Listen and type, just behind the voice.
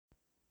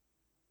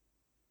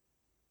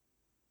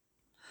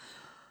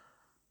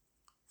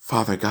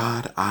Father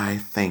God, I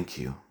thank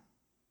you.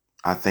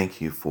 I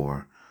thank you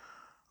for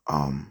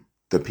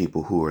the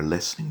people who are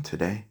listening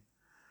today,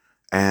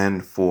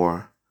 and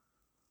for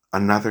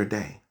another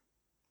day,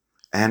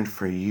 and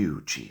for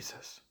you,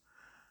 Jesus,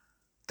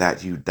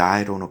 that you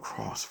died on a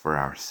cross for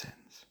our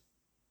sins,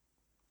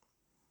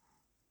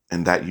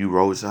 and that you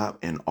rose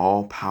up in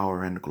all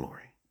power and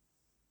glory.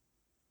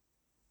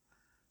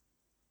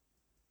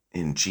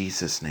 In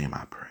Jesus' name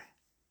I pray.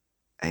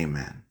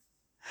 Amen.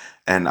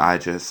 And I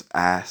just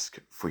ask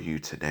for you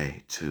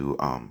today to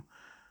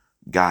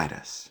guide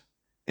us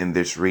in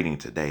this reading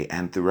today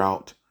and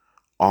throughout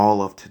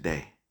all of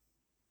today,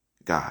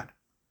 God.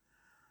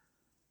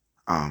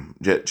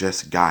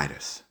 Just guide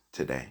us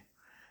today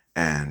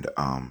and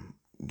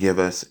give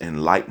us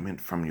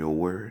enlightenment from your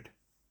word.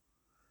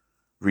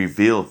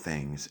 Reveal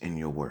things in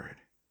your word.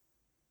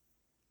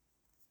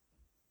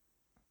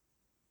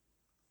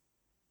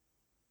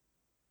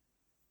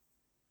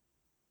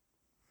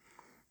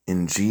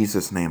 In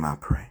Jesus' name I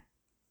pray.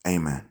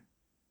 Amen.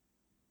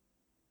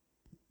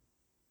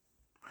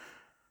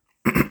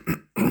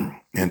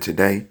 And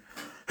today,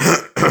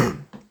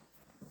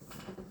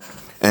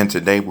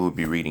 we'll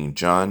be reading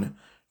John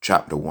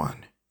chapter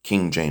 1,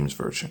 King James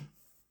Version.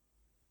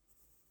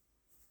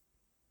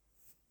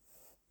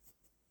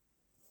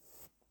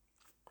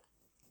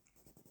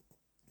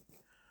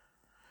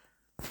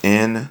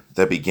 In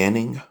the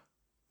beginning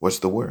was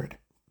the Word,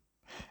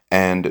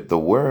 and the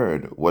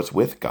Word was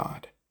with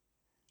God,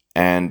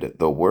 and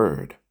the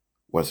Word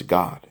was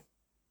God.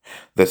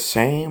 The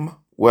same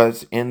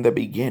was in the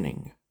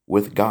beginning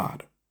with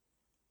God.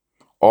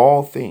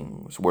 All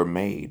things were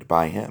made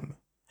by him,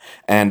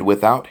 and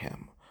without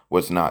him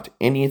was not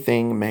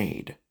anything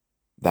made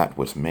that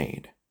was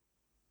made.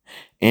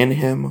 In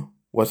him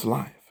was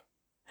life,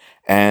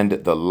 and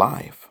the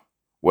life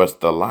was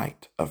the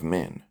light of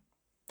men.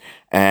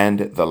 And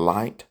the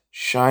light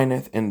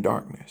shineth in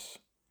darkness,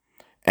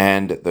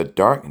 and the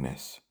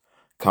darkness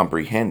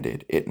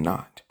comprehended it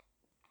not.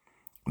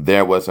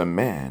 There was a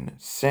man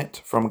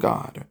sent from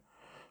God,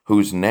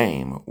 whose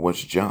name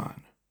was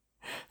John.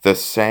 The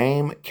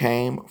same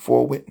came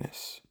for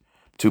witness,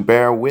 to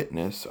bear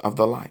witness of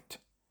the light,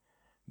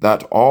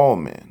 that all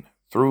men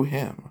through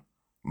him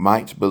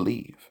might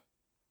believe.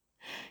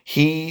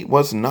 He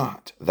was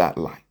not that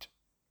light,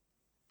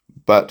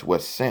 but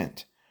was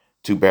sent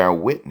to bear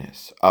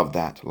witness of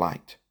that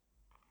light.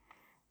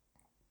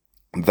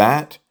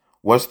 That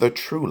was the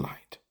true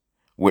light,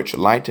 which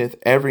lighteth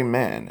every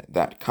man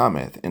that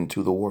cometh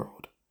into the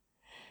world.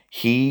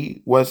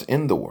 He was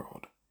in the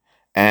world,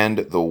 and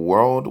the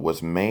world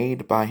was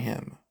made by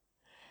him,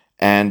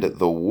 and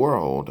the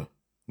world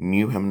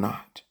knew him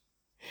not.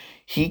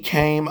 He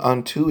came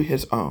unto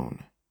his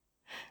own,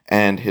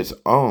 and his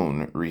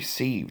own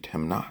received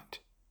him not.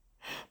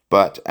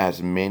 But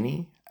as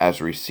many as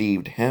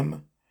received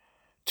him,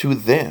 to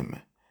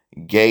them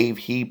gave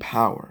he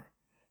power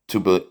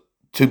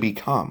to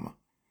become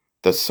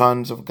the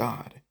sons of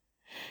God,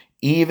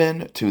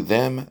 even to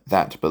them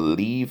that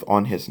believe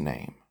on his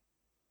name,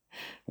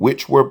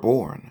 which were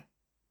born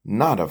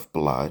not of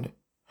blood,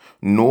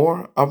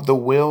 nor of the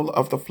will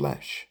of the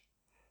flesh,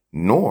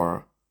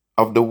 nor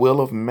of the will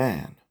of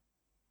man,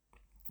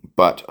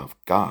 but of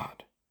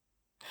God.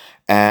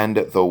 And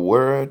the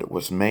Word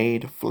was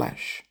made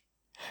flesh,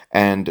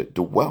 and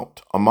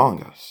dwelt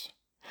among us,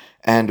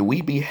 and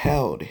we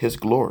beheld his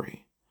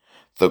glory,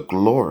 the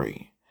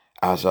glory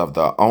as of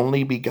the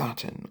only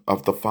begotten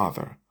of the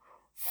Father,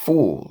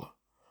 full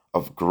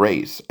of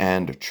grace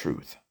and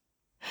truth.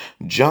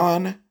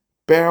 John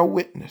bare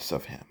witness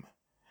of him,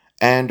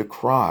 and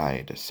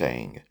cried,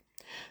 saying,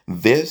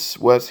 This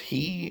was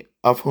he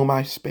of whom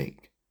I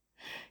spake.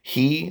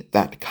 He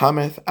that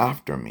cometh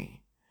after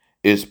me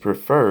is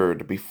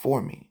preferred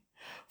before me,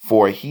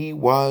 for he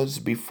was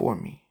before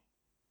me.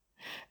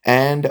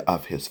 And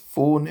of his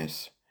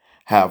fullness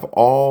have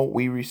all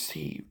we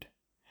received,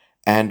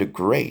 and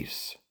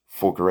grace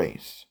for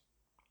grace.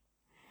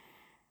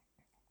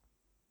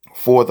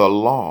 For the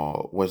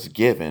law was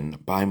given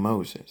by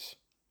Moses,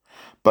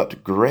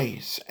 but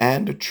grace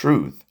and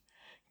truth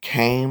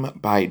came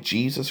by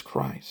Jesus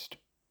Christ.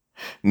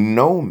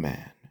 No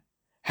man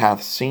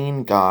hath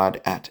seen God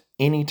at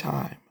any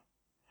time.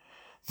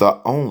 The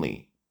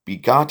only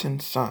begotten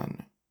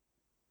Son,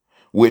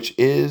 which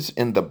is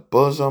in the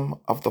bosom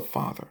of the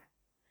Father,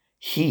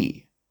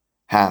 he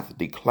hath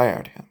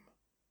declared him.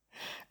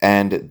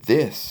 And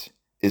this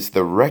is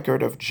the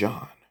record of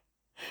John,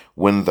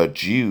 when the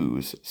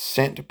Jews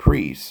sent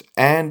priests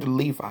and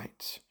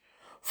Levites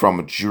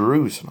from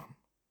Jerusalem,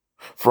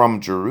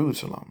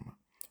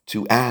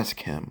 to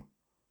ask him,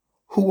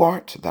 Who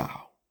art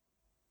thou?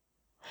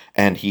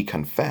 And he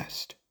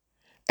confessed,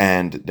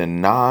 and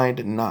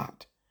denied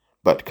not,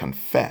 but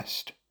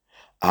confessed,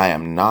 I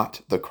am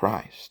not the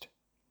Christ.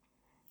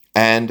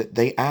 And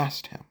they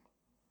asked him,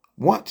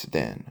 What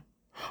then?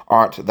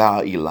 Art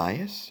thou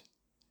Elias?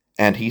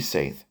 And he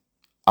saith,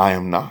 I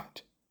am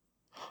not.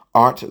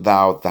 Art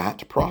thou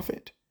that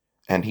prophet?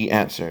 And he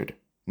answered,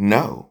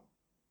 No.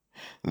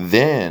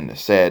 Then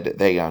said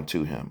they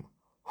unto him,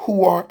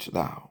 Who art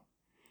thou?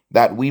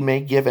 that we may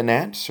give an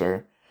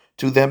answer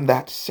to them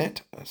that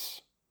sent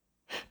us.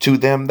 To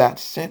them that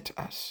sent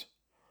us,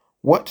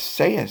 what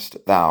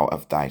sayest thou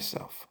of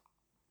thyself?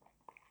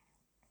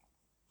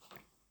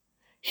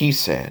 He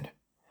said,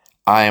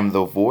 I am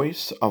the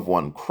voice of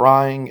one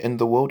crying in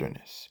the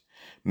wilderness,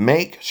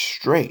 make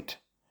straight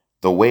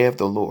the way of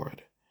the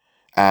Lord,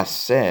 as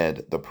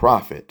said the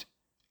prophet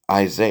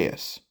Isaiah.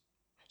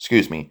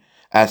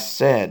 As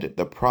said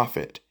the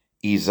prophet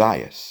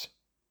Isaiah.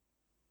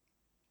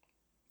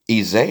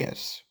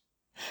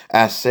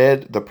 As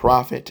said the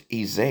prophet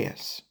Isaiah.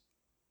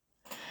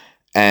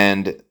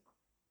 And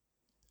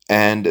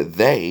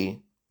they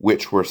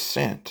which were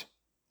sent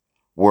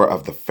were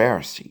of the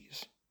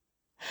Pharisees.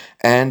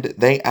 And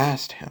they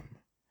asked him,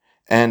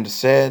 and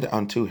said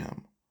unto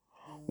him,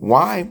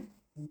 Why?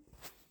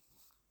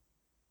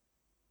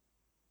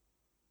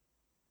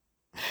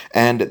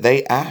 And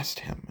they asked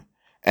him,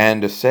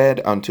 and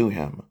said unto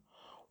him,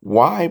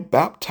 Why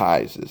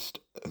baptizest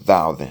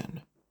thou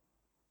then,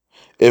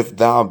 if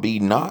thou be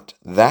not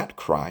that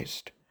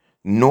Christ,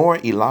 nor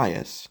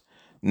Elias,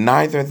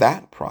 neither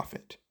that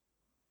prophet?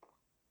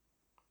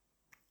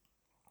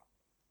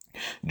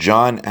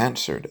 John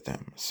answered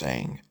them,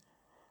 saying,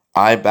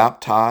 I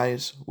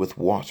baptize with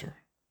water,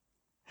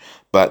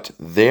 but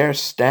there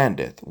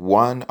standeth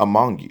one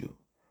among you,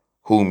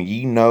 whom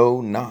ye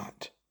know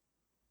not.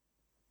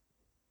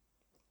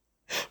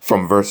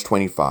 From verse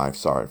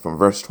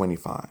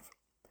 25.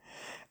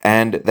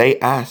 And they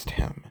asked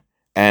him,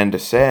 and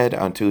said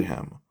unto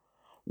him,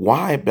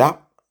 Why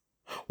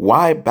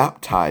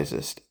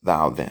baptizest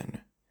thou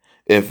then,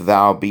 if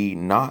thou be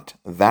not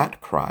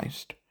that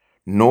Christ,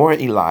 nor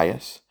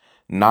Elias,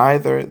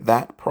 neither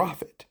that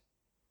prophet?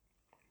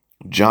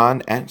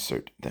 John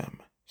answered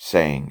them,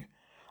 saying,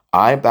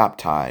 I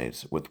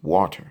baptize with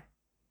water,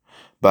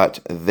 but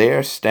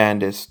there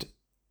standeth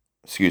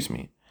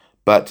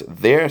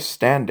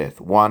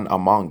one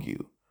among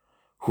you,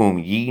 whom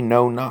ye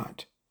know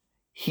not.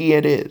 He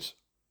it is,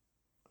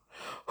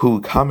 who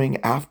coming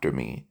after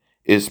me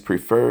is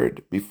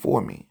preferred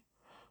before me,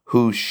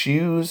 whose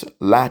shoes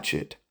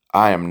latchet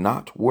I am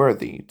not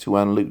worthy to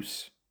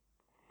unloose.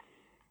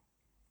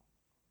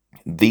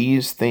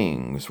 These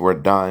things were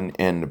done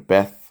in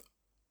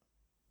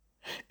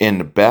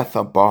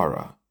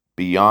Bethabara,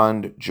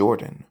 beyond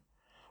Jordan,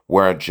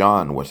 where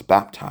John was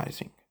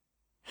baptizing.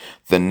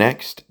 The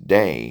next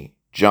day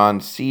John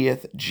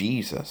seeth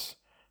Jesus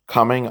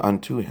coming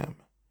unto him,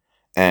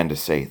 and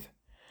saith,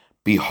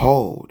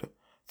 Behold,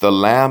 the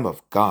Lamb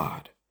of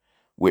God,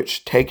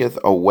 which taketh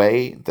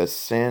away the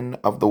sin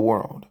of the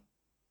world.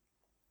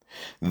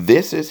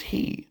 This is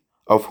he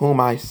of whom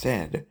I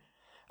said,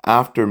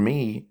 After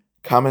me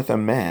cometh a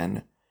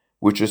man,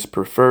 which is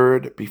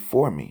preferred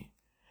before me,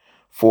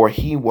 for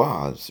he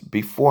was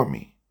before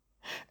me,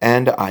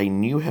 and I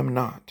knew him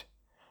not,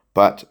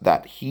 but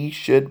that he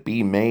should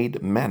be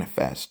made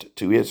manifest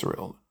to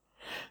Israel.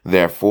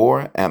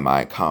 Therefore am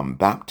I come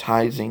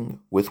baptizing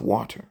with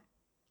water.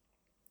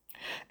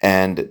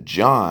 And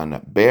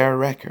John bare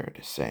record,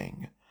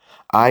 saying,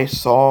 I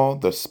saw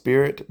the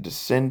Spirit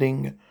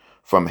descending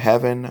from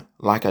heaven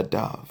like a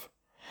dove,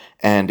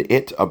 and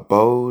it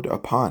abode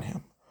upon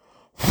him.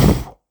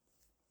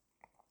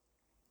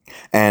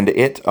 And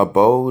it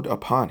abode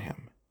upon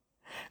him.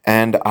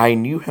 And I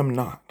knew him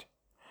not,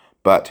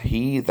 but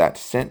he that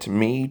sent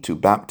me to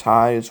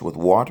baptize with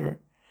water,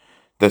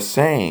 the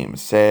same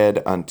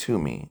said unto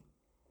me,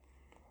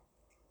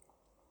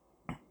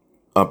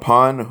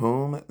 Upon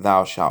whom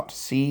thou shalt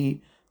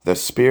see the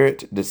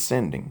Spirit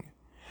descending,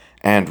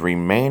 and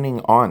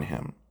remaining on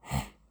him,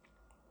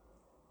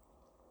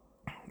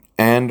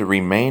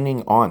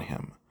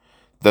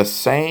 the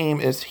same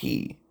is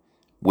he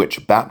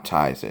which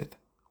baptizeth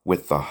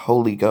with the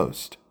Holy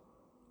Ghost.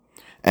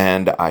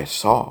 And I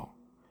saw,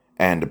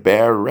 and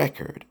bear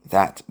record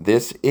that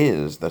this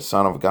is the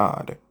Son of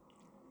God.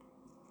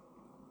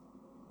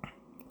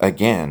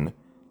 Again,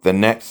 the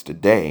next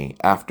day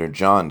after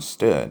John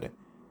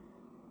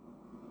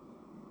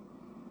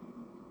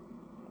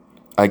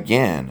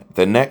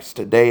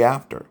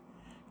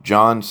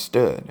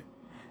stood,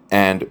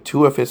 and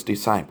two of his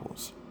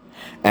disciples,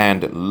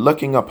 and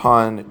looking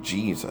upon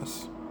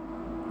Jesus,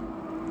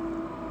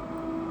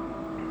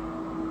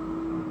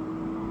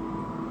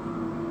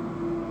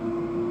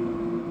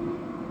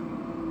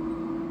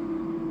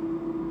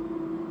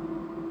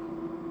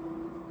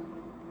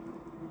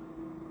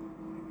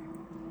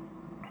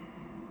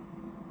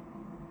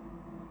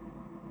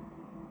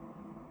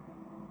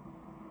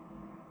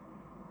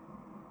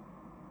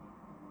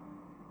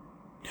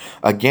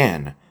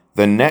 Again,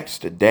 the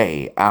next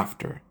day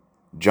after,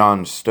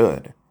 John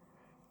stood,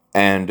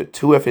 and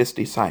two of his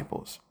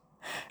disciples,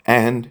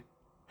 and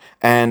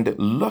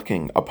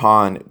looking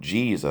upon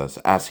Jesus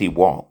as he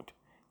walked,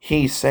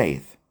 he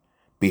saith,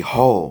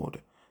 Behold,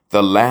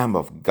 the Lamb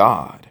of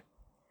God.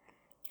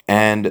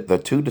 And the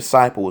two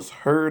disciples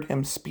heard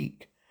him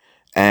speak,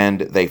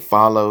 and they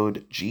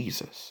followed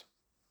Jesus.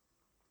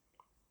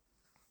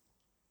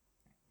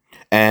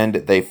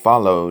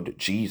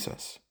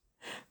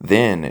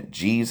 Then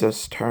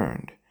Jesus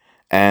turned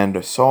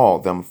and saw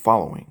them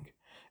following,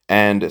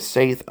 and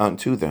saith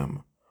unto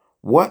them,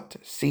 What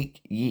seek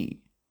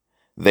ye?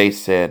 They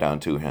said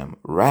unto him,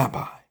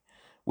 Rabbi,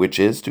 which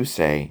is to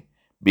say,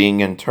 being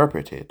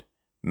interpreted,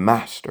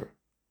 Master,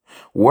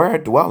 where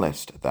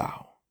dwellest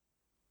thou?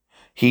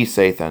 He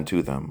saith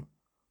unto them,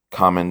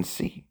 Come and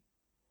see.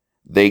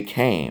 They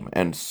came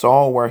and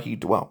saw where he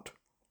dwelt,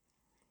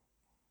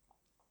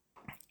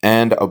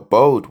 and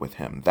abode with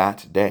him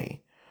that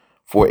day,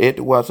 for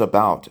it was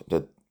about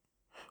the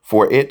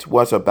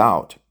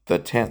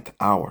 10th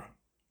hour.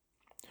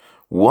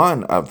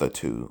 One of the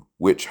two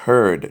which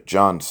heard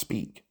John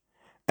speak,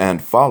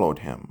 and followed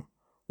him,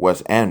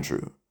 was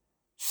Andrew,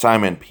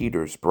 Simon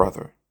Peter's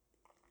brother.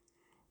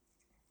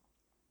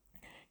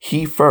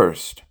 He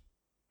first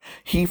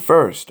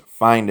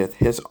findeth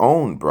his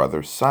own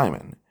brother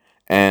Simon,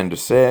 and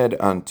said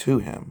unto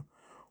him,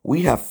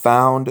 We have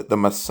found the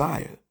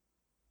Messiah.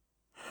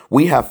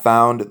 We have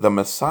found the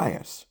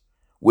Messias,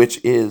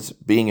 which is,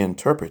 being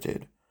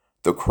interpreted,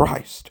 the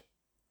Christ.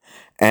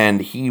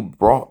 And he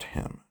brought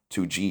him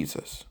to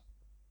Jesus.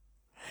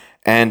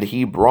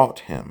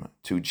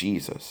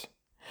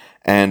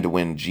 And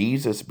when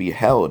Jesus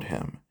beheld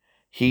him,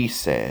 he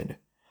said,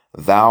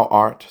 Thou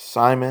art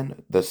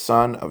Simon the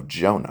son of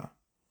Jonah.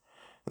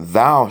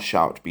 Thou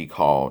shalt be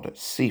called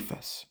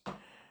Cephas.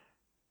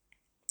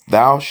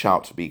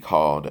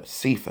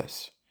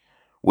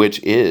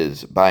 Which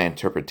is, by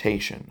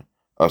interpretation,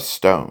 a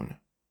stone.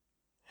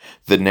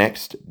 The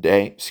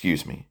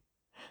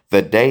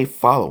day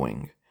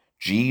following,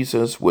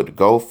 Jesus would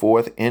go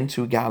forth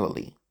into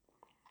Galilee,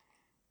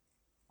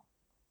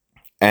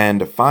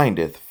 and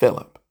findeth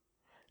Philip,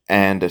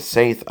 and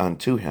saith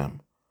unto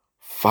him,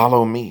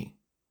 Follow me.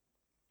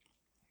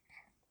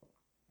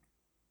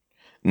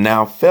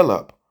 Now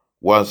Philip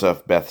was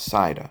of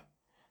Bethsaida,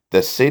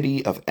 the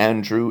city of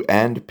Andrew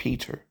and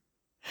Peter.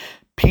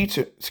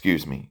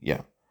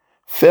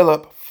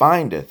 Philip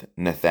findeth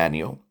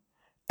Nathanael,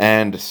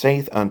 and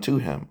saith unto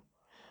him,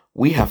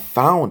 We have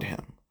found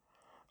him,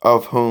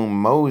 of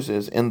whom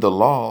Moses in the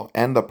law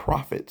and the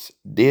prophets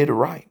did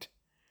write,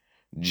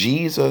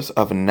 Jesus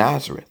of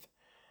Nazareth,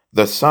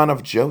 the son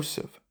of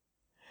Joseph.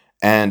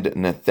 And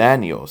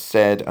Nathanael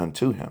said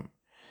unto him,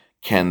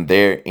 Can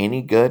there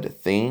any good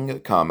thing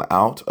come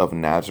out of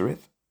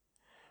Nazareth?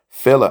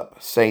 Philip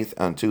saith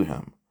unto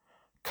him,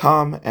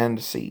 Come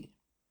and see.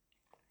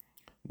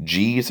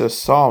 Jesus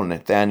saw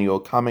Nathanael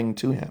coming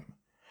to him,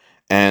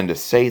 and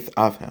saith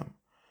of him,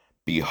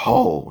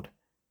 Behold,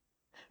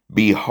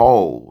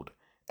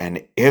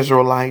 an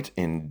Israelite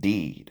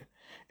indeed,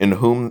 in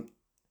whom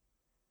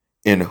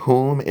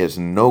is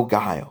no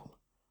guile.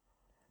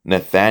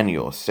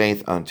 Nathanael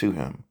saith unto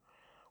him,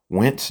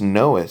 Whence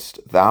knowest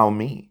thou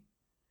me?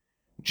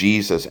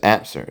 Jesus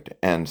answered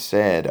and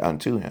said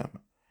unto him,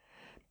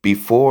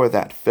 Before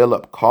that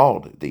Philip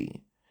called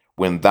thee,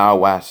 when thou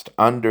wast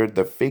under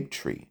the fig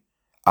tree,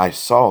 I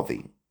saw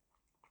thee.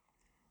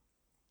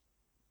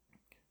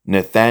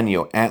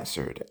 Nathanael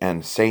answered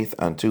and saith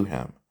unto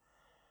him,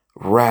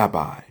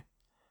 Rabbi,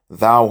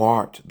 thou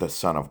art the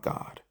Son of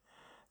God,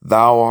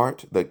 thou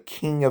art the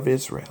King of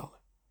Israel.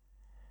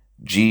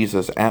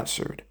 Jesus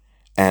answered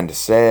and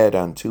said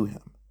unto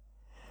him,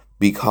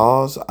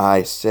 Because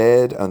I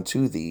said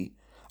unto thee,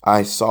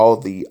 I saw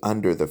thee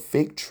under the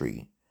fig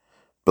tree,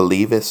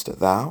 believest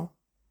thou?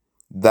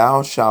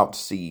 Thou shalt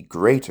see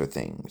greater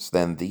things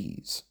than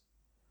these.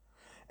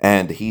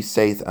 And he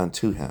saith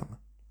unto him,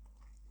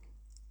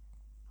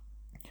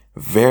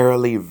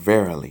 Verily,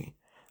 verily,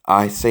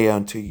 I say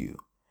unto you,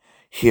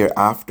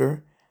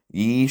 hereafter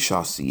ye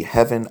shall see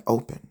heaven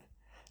open,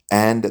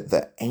 and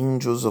the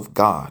angels of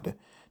God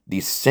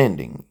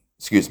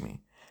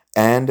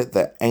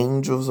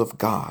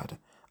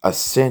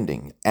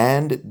ascending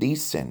and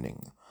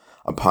descending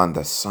upon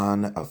the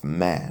Son of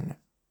Man.